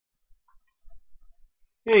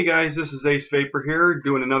Hey guys, this is Ace Vapor here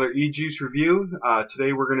doing another e-juice review.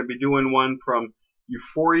 Today we're going to be doing one from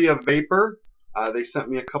Euphoria Vapor. They sent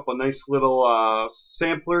me a couple nice little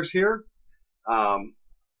samplers here. Um,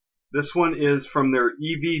 this one is from their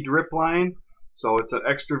EV drip line, so it's an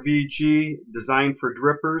extra VG designed for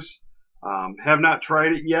drippers. Have not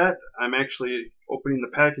tried it yet. I'm actually opening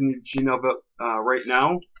the packaging of it right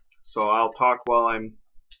now, so I'll talk while I'm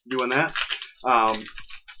doing that. Um,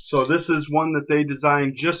 so this is one that they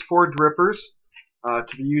designed just for drippers,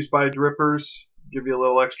 to be used by drippers, give you a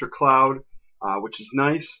little extra cloud, which is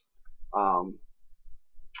nice. Um,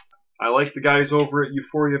 I like the guys over at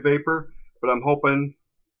Euphoria Vapor, but I'm hoping,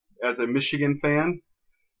 as a Michigan fan,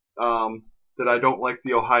 that I don't like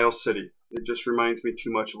the Ohio City. It just reminds me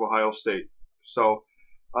too much of Ohio State. So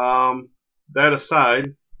that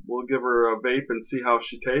aside, we'll give her a vape and see how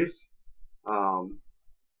she tastes.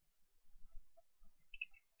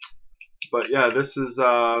 But yeah, this is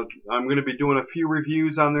I'm going to be doing a few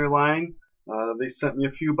reviews on their line. They sent me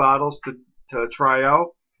a few bottles to try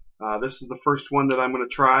out. This is the first one that I'm going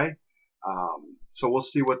to try. So we'll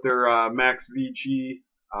see what their Max VG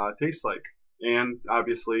tastes like, and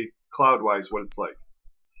obviously cloud-wise what it's like.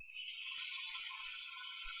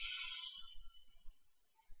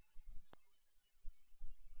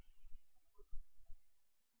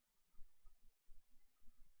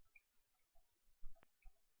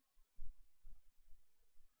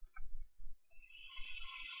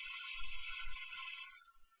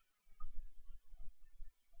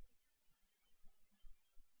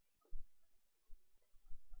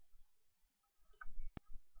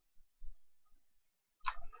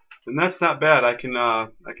 And that's not bad. I can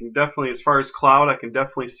definitely, as far as cloud, I can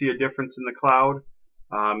definitely see a difference in the cloud.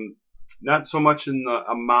 Um, Not so much in the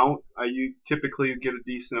amount. You typically get a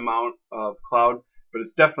decent amount of cloud, but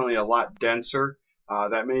it's definitely a lot denser.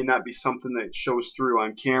 That may not be something that shows through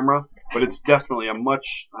on camera, but it's definitely a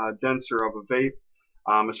much denser of a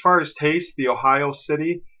vape. As far as taste, the Ohio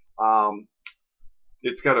City, um,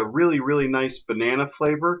 it's got a really nice banana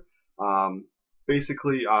flavor. Um,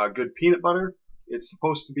 Basically, good peanut butter. It's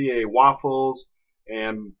supposed to be a waffles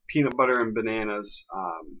and peanut butter and bananas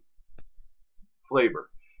flavor,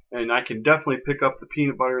 and I can definitely pick up the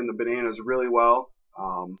peanut butter and the bananas really well.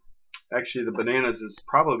 Actually, the bananas is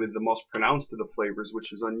probably the most pronounced of the flavors,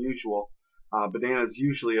 which is unusual. Banana is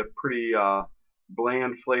usually a pretty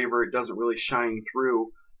bland flavor. It doesn't really shine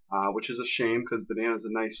through, which is a shame because banana is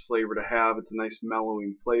a nice flavor to have. It's a nice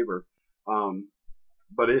mellowing flavor. Um,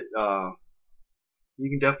 but you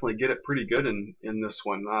can definitely get it pretty good in this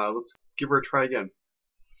one. Let's give her a try again.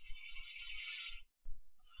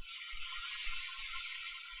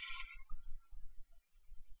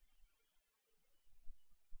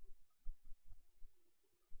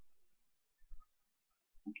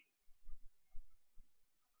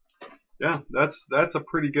 Yeah, that's a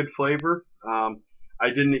pretty good flavor. I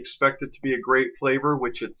didn't expect it to be a great flavor,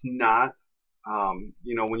 which it's not.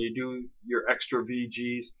 When you do your extra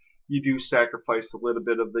VGs, you do sacrifice a little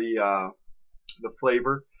bit of the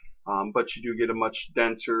flavor, but you do get a much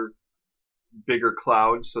denser, bigger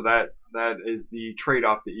cloud. So that is the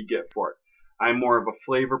trade-off that you get for it. I'm more of a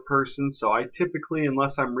flavor person, so I typically,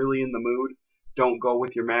 unless I'm really in the mood, don't go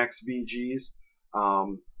with your max VGs.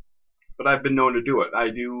 Um, but I've been known to do it. I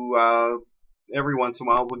do every once in a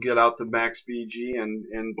while. We'll get out the max VG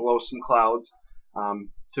and blow some clouds,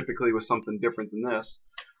 typically with something different than this.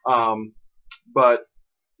 But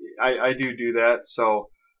I do that. So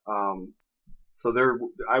there,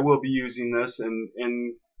 I will be using this,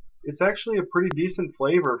 and it's actually a pretty decent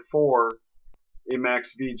flavor for a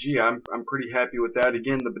max VG. I'm pretty happy with that.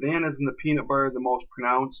 Again, the bananas and the peanut butter are the most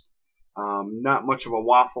pronounced. Not much of a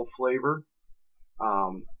waffle flavor.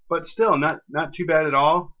 But still not too bad at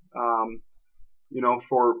all.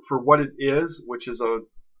 For what it is, which is a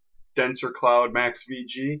denser cloud max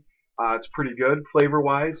VG, it's pretty good flavor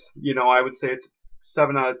wise. I would say it's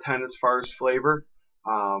 7 out of 10 as far as flavor.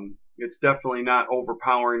 It's definitely not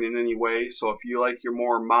overpowering in any way. So if you like your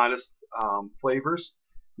more modest flavors,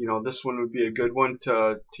 this one would be a good one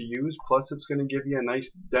to use. Plus, it's going to give you a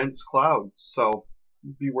nice dense cloud, so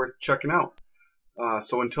it'd be worth checking out.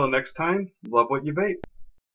 So until next time, love what you vape.